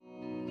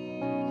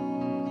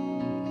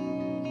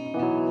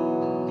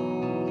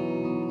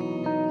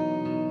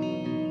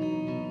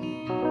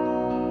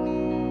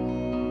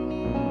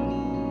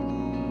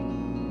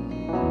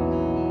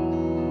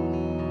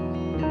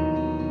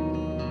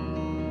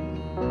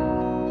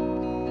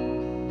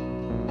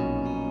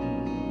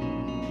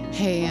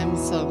Hey, I'm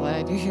so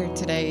glad you're here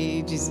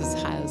today. Jesus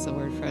has a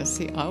word for us.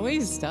 He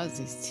always does.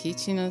 He's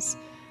teaching us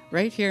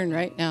right here and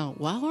right now,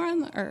 while we're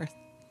on the earth,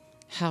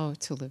 how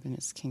to live in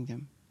his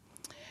kingdom.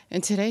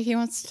 And today he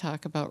wants to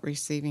talk about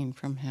receiving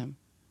from him.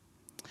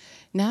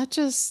 Not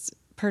just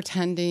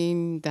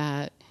pretending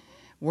that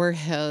we're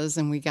his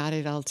and we got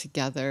it all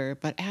together,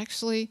 but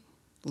actually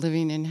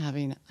living in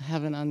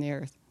heaven on the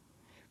earth,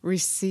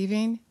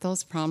 receiving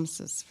those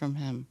promises from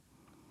him.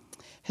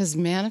 His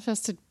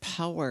manifested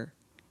power,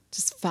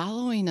 just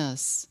following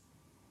us.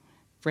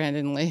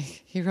 Brandon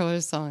Lake, he wrote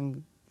a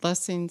song,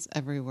 Blessings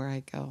Everywhere I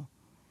Go.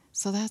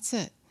 So that's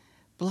it.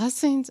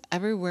 Blessings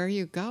everywhere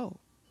you go,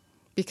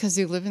 because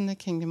you live in the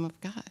kingdom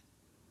of God,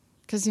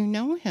 because you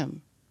know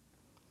him,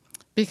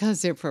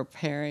 because you're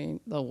preparing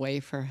the way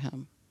for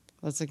him.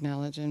 Let's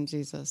acknowledge him,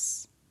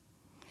 Jesus.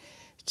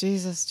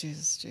 Jesus,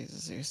 Jesus,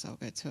 Jesus, you're so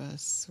good to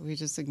us. We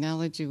just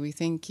acknowledge you. We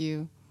thank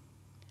you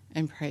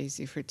and praise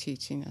you for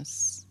teaching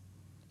us.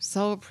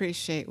 So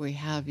appreciate we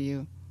have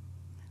you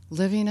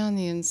living on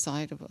the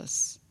inside of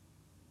us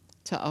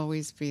to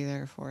always be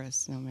there for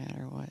us no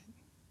matter what.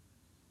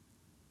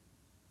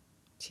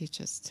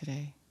 Teach us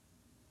today.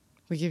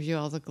 We give you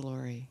all the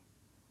glory.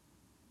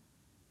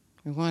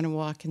 We want to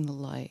walk in the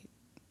light.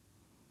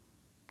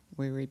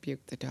 We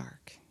rebuke the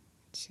dark.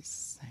 In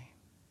Jesus' name.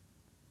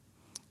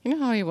 You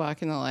know how you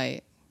walk in the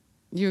light?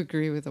 You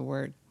agree with the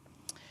word.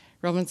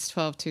 Romans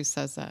 12:2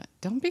 says that.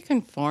 Don't be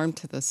conformed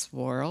to this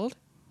world.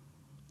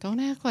 Don't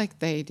act like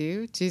they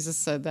do. Jesus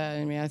said that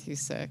in Matthew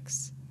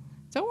 6.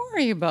 Don't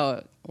worry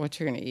about what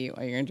you're going to eat,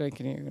 what you're going to drink,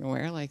 and you're going to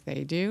wear like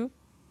they do.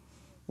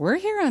 We're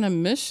here on a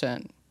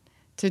mission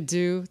to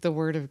do the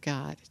word of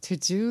God, to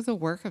do the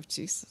work of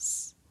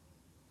Jesus,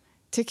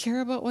 to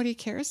care about what he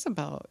cares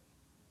about.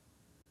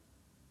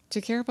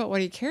 To care about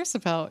what he cares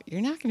about, you're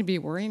not going to be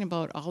worrying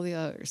about all the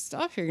other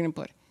stuff. You're going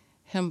to put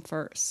him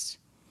first.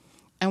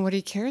 And what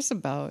he cares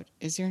about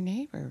is your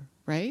neighbor,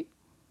 right?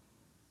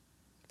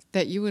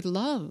 That you would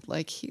love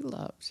like he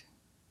loved.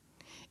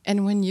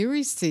 And when you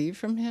receive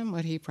from him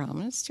what he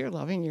promised, you're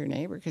loving your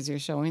neighbor because you're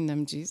showing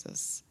them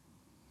Jesus.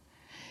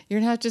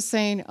 You're not just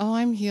saying, oh,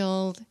 I'm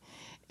healed,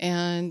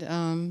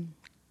 and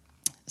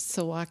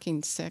still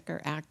walking sick or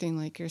acting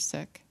like you're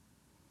sick.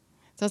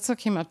 That's what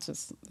came up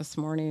this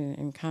morning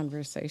in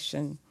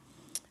conversation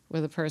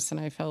with a person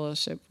I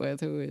fellowship with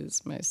who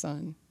is my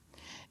son.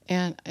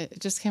 And it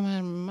just came out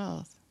of my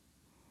mouth.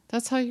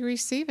 That's how you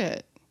receive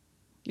it.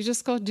 You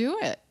just go do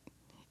it.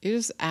 You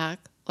just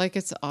act like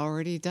it's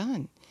already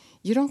done.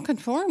 You don't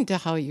conform to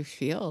how you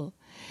feel,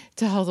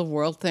 to how the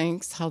world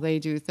thinks, how they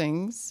do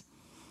things.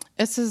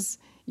 It says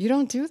you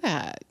don't do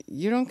that.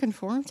 You don't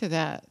conform to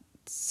that.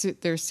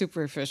 They're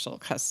superficial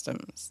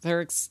customs.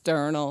 They're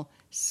external,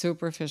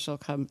 superficial.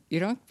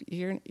 You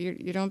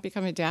don't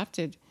become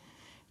adapted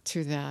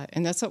to that.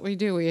 And that's what we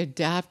do. We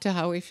adapt to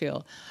how we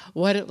feel,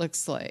 what it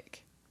looks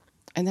like.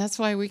 And that's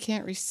why we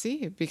can't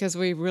receive, because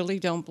we really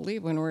don't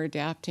believe when we're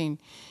adapting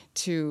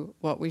to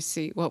what we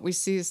see. What we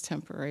see is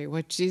temporary.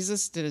 What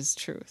Jesus did is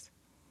truth.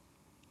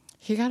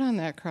 He got on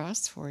that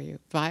cross for you.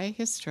 By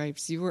his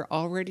stripes, you were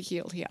already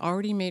healed. He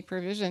already made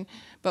provision,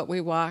 but we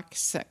walk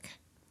sick.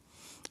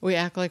 We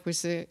act like we're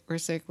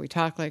sick. We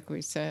talk like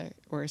we're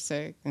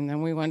sick. And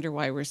then we wonder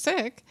why we're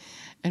sick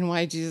and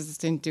why Jesus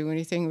didn't do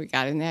anything. We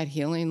got in that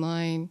healing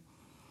line,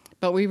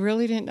 but we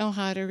really didn't know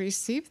how to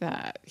receive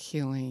that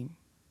healing.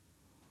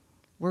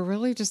 We're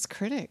really just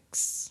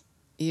critics,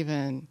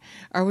 even.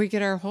 Or we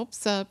get our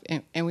hopes up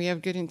and we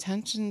have good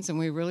intentions and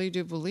we really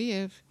do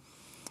believe.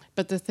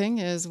 But the thing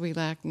is, we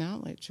lack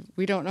knowledge.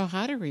 We don't know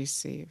how to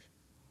receive.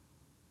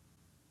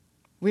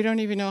 We don't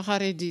even know how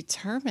to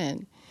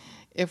determine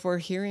if we're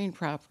hearing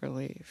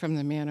properly from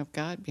the man of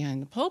God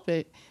behind the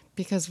pulpit,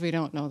 because we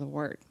don't know the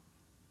word.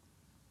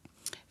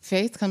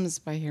 Faith comes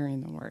by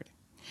hearing the word.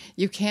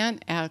 You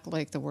can't act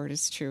like the word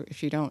is true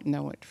if you don't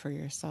know it for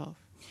yourself.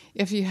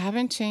 If you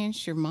haven't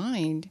changed your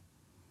mind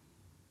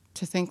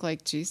to think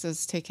like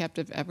Jesus, take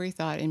captive every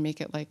thought and make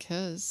it like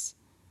his,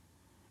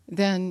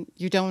 then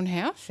you don't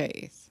have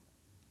faith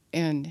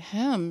in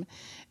him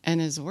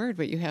and his word,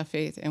 but you have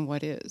faith in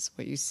what is,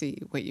 what you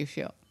see, what you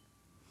feel.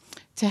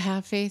 To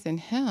have faith in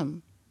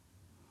him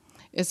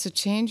is to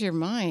change your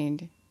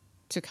mind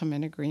to come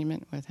in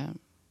agreement with him.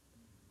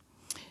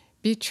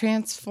 Be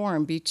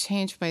transformed, be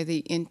changed by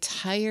the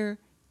entire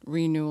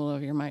renewal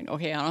of your mind.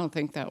 Okay, I don't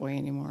think that way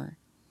anymore.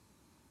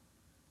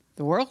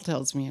 The world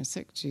tells me I'm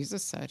sick.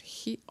 Jesus said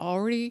he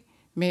already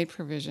made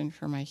provision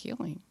for my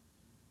healing.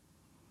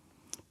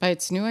 By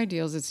its new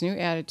ideals, its new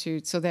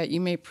attitude, so that you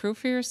may prove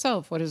for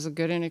yourself what is a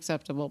good and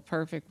acceptable,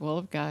 perfect will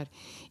of God,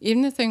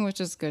 even the thing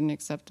which is good and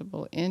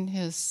acceptable in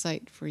his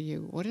sight for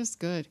you. What is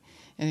good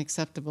and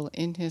acceptable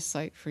in his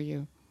sight for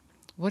you?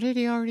 What did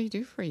he already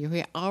do for you?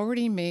 He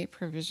already made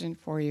provision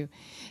for you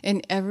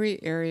in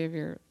every area of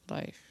your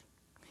life.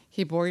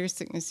 He bore your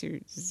sickness, your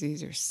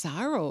disease, your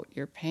sorrow,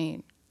 your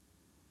pain.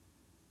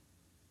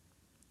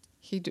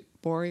 He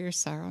bore your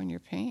sorrow and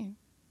your pain.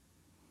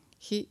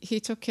 He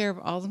took care of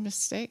all the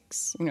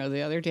mistakes. You know,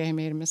 the other day I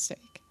made a mistake.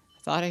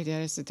 I thought I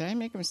did. I said, did I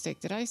make a mistake?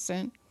 Did I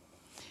sin?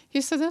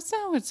 He said, that's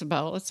not what it's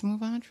about. Let's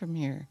move on from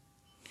here.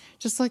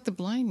 Just like the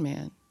blind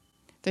man.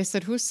 They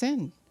said, who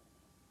sinned?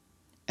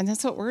 And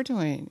that's what we're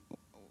doing.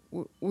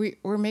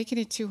 We're making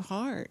it too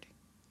hard.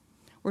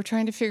 We're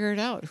trying to figure it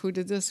out. Who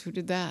did this? Who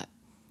did that?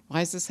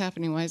 Why is this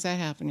happening? Why is that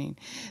happening?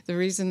 The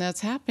reason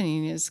that's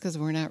happening is because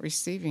we're not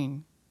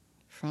receiving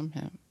from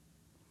him.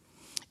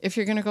 If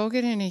you're going to go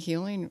get in a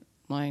healing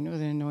line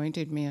with an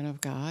anointed man of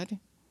God,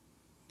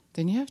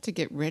 then you have to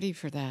get ready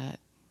for that.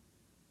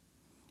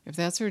 If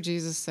that's where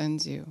Jesus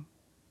sends you.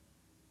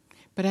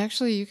 But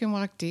actually, you can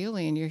walk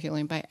daily in your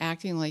healing by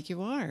acting like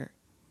you are.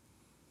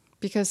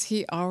 Because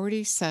he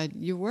already said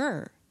you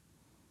were.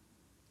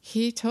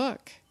 He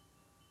took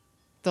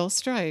those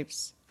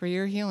stripes for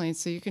your healing,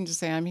 so you can just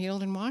say, I'm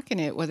healed, and walk in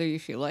it. Whether you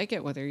feel like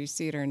it, whether you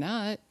see it or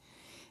not,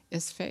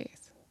 is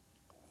faith.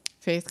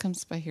 Faith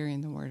comes by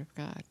hearing the word of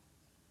God.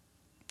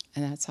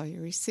 And that's how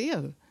you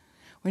receive.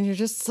 When you're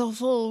just so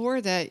full of the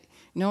word that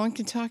no one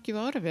can talk you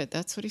out of it.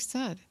 That's what he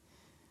said.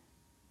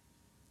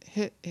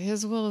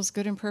 His will is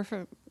good and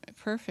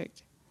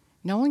perfect.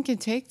 No one can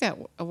take that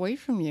away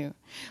from you.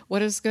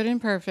 What is good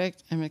and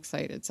perfect, I'm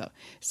excited.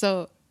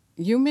 So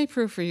you may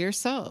prove for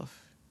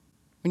yourself.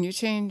 When you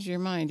change your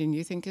mind and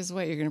you think his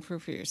way, you're going to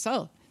prove for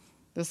yourself.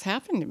 This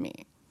happened to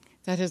me,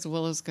 that his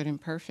will is good and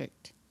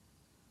perfect.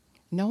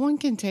 No one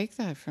can take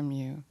that from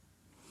you.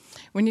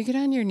 When you get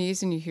on your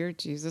knees and you hear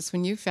Jesus,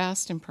 when you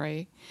fast and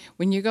pray,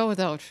 when you go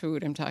without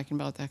food, I'm talking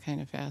about that kind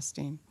of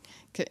fasting.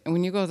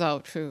 When you go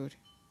without food,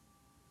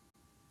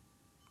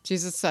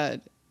 Jesus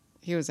said,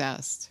 he was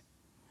asked,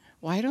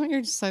 why don't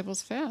your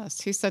disciples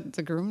fast? He said,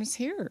 the groom is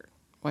here.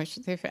 Why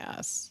should they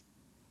fast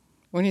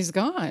when he's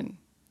gone?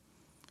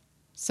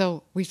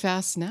 So we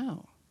fast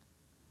now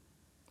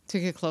to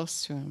get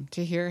close to him,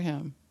 to hear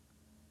him.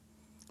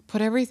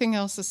 Put everything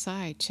else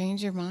aside.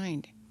 Change your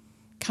mind.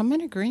 Come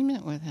in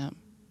agreement with him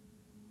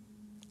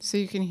so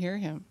you can hear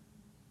him.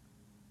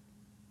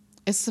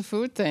 It's the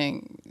food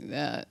thing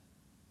that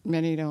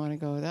many don't want to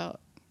go without.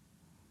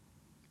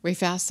 We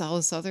fast all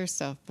this other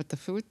stuff, but the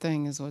food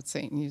thing is what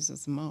Satan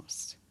uses the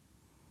most.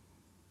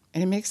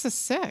 And it makes us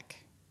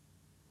sick.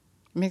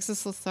 It makes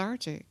us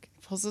lethargic.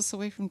 It pulls us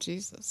away from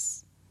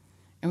Jesus.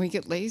 And we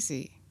get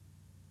lazy.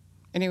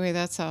 Anyway,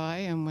 that's how I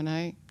am when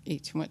I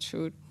eat too much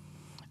food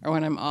or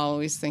when I'm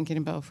always thinking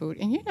about food.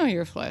 And you know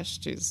your flesh,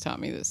 Jesus taught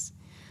me this.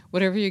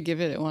 Whatever you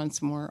give it, it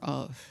wants more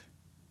of.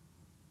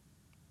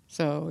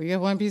 So you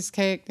have one piece of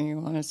cake, then you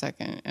want a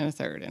second and a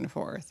third and a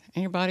fourth.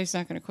 And your body's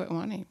not going to quit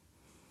wanting.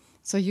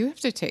 So you have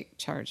to take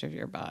charge of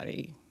your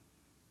body.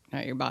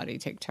 Not your body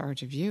take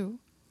charge of you.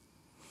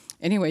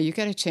 Anyway, you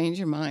got to change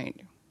your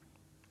mind.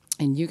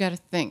 And you got to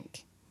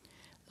think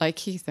like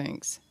he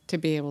thinks to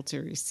be able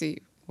to receive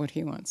what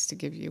he wants to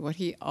give you, what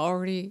he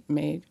already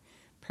made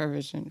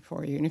provision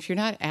for you. And if you're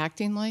not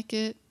acting like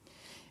it,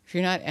 if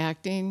you're not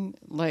acting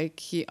like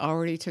he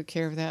already took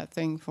care of that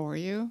thing for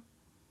you,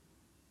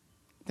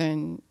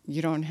 then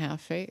you don't have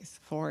faith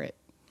for it.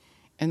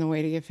 And the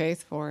way to get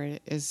faith for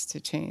it is to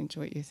change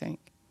what you think.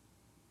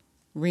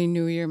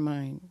 Renew your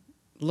mind.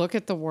 Look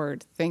at the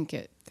word. Think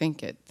it,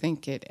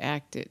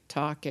 act it,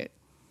 talk it.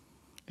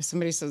 If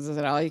somebody says, is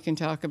that all you can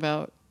talk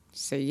about?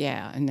 Say,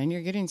 yeah. And then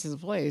you're getting to the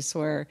place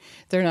where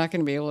they're not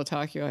going to be able to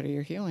talk you out of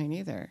your healing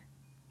either.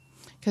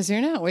 Because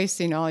you're not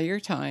wasting all your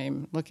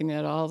time looking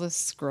at all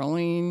this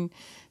scrolling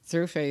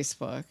through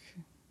Facebook.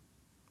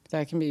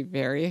 That can be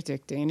very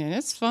addicting, and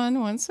it's fun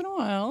once in a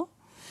while.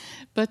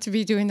 But to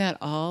be doing that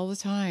all the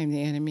time,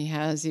 the enemy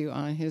has you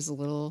on his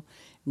little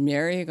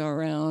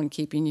merry-go-round,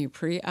 keeping you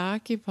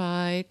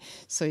preoccupied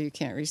so you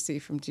can't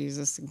receive from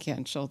Jesus and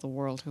can't show the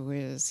world who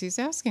is. He's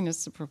asking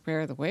us to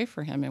prepare the way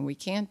for him, and we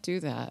can't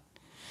do that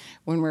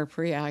when we're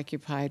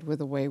preoccupied with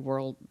the way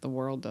the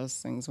world does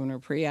things, when we're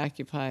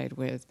preoccupied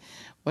with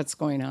what's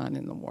going on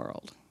in the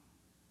world.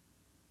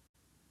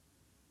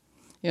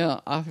 You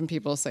know, often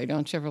people say,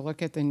 don't you ever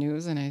look at the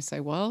news? And I say,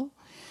 well,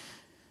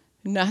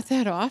 not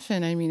that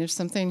often. I mean, if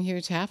something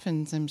huge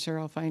happens, I'm sure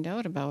I'll find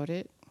out about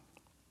it.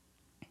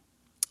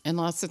 And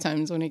lots of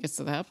times when it gets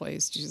to that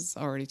place, Jesus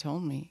already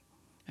told me.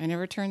 I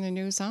never turn the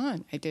news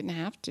on. I didn't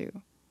have to.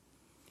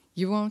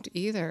 You won't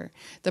either.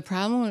 The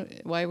problem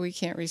why we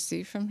can't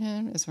receive from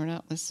him is we're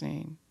not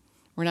listening.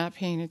 We're not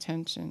paying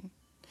attention.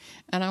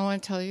 And I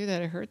want to tell you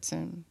that it hurts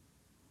him.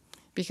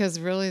 Because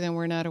really, then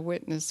we're not a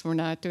witness. We're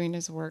not doing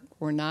his work.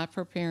 We're not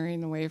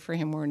preparing the way for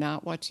him. We're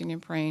not watching and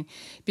praying.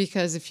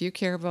 Because if you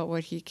care about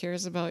what he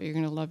cares about, you're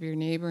going to love your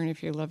neighbor. And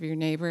if you love your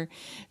neighbor,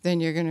 then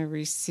you're going to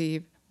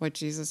receive what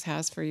Jesus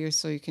has for you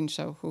so you can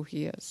show who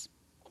he is.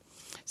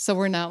 So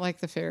we're not like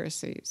the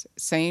Pharisees,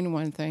 saying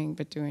one thing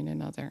but doing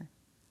another.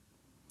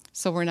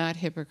 So we're not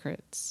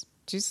hypocrites.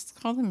 Jesus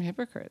called them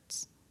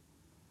hypocrites.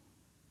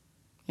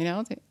 You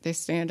know, they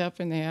stand up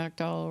and they act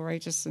all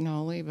righteous and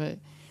holy, but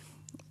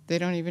they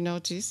don't even know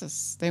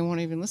Jesus. They won't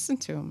even listen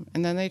to him.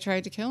 And then they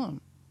tried to kill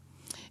him.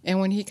 And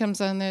when he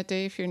comes on that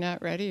day, if you're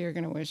not ready, you're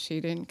going to wish he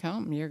didn't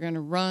come. You're going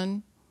to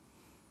run.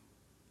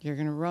 You're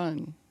going to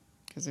run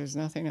because there's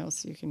nothing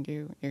else you can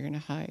do. You're going to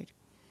hide.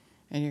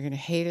 And you're going to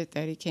hate it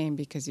that he came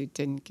because you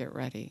didn't get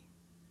ready.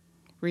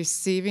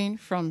 receiving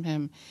from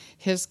him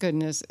his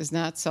goodness is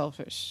not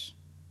selfish.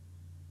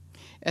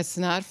 It's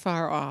not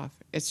far off.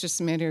 It's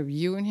just a matter of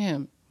you and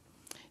him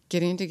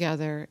getting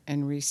together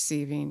and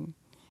receiving,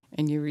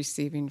 and you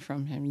receiving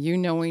from him. You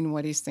knowing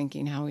what he's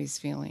thinking, how he's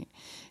feeling,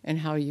 and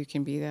how you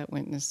can be that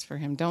witness for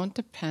him. Don't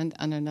depend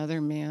on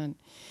another man.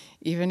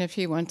 Even if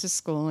he went to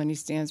school and he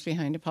stands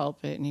behind a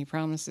pulpit and he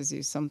promises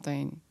you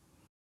something,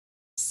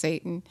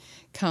 Satan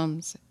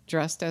comes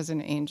dressed as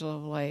an angel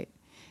of light,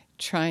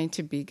 trying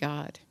to be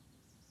God.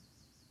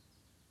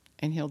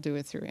 And he'll do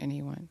it through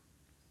anyone.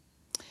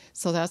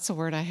 So that's the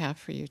word I have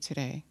for you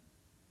today.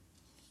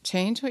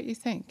 Change what you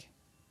think.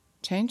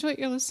 Change what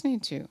you're listening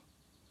to.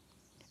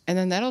 And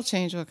then that'll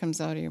change what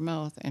comes out of your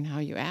mouth and how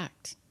you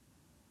act.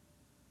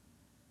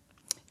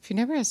 If you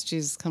never asked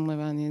Jesus to come live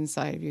on the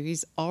inside of you,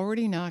 he's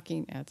already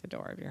knocking at the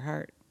door of your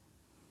heart.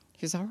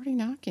 He's already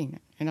knocking.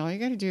 And all you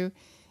got to do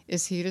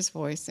is heed his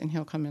voice, and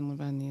he'll come and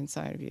live on the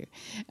inside of you.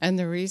 And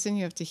the reason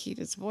you have to heed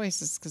his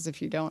voice is because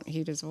if you don't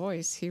heed his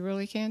voice, he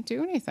really can't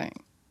do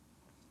anything.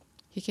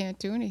 He can't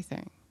do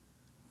anything.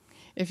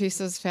 If he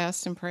says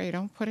fast and pray,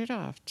 don't put it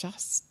off.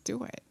 Just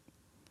do it.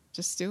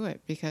 Just do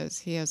it, because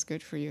he has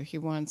good for you. He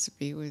wants to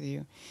be with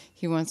you.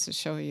 He wants to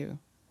show you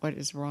what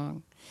is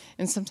wrong.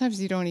 And sometimes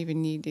you don't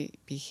even need to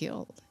be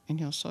healed, and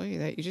he'll show you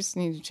that. You just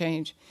need to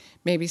change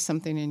maybe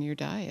something in your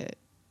diet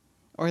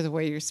or the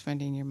way you're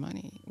spending your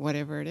money,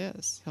 whatever it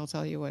is. He'll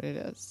tell you what it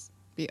is.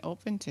 Be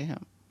open to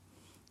him.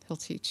 He'll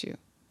teach you.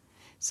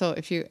 So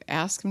if you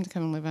ask him to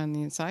come and live on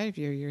the inside of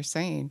you, you're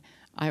saying,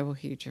 I will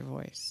heed your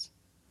voice.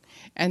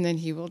 And then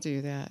he will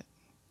do that.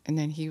 And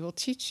then he will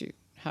teach you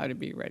how to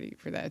be ready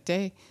for that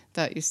day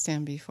that you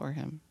stand before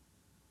him.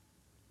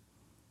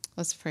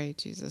 Let's pray.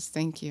 Jesus,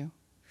 thank you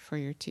for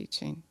your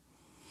teaching.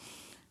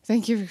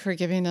 Thank you for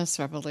giving us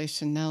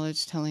revelation,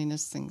 knowledge, telling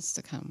us things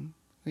to come.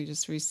 We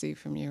just receive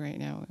from you right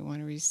now. We want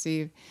to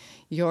receive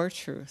your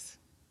truth.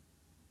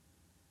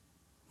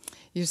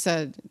 You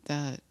said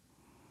that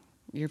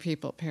your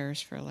people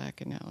perish for lack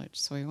of knowledge,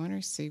 so we want to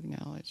receive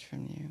knowledge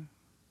from you.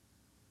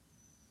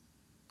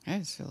 I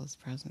just feel his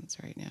presence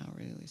right now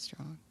really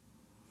strong.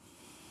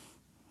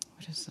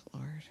 What is it,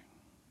 Lord?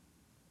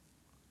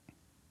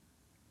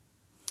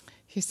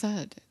 He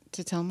said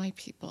to tell my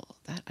people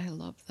that I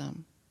love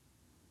them,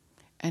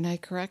 and I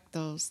correct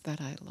those that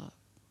I love.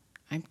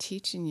 I'm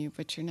teaching you,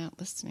 but you're not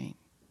listening.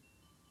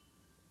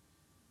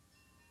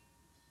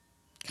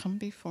 Come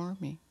before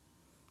me.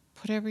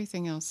 Put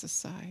everything else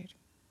aside.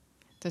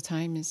 The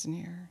time is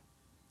near.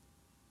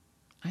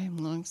 I am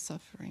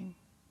long-suffering.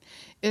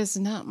 It is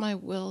not my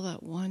will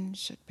that one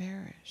should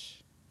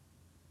perish.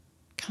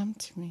 Come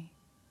to me.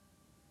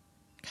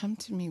 Come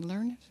to me.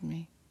 Learn of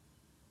me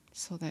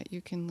so that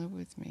you can live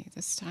with me.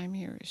 This time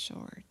here is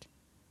short,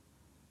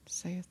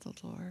 saith the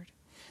Lord.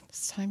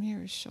 This time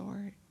here is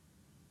short.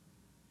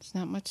 There's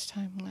not much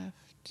time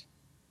left.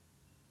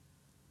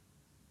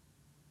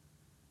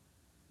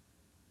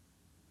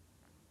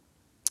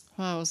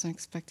 Well, I wasn't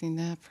expecting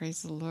that.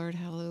 Praise the Lord.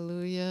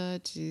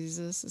 Hallelujah.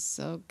 Jesus is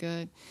so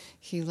good.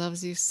 He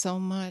loves you so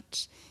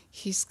much.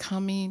 He's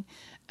coming,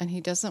 and he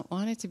doesn't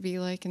want it to be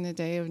like in the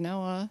day of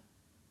Noah.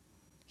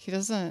 He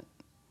doesn't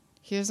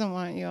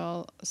want you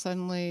all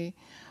suddenly,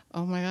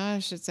 oh my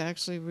gosh, it's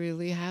actually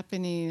really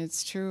happening.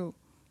 It's true.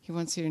 He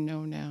wants you to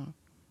know now.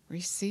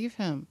 Receive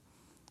him.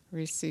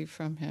 Receive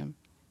from him.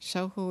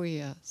 Show who he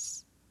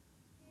is.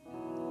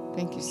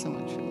 Thank you so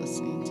much for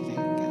listening today.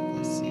 God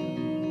bless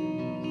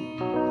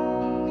you.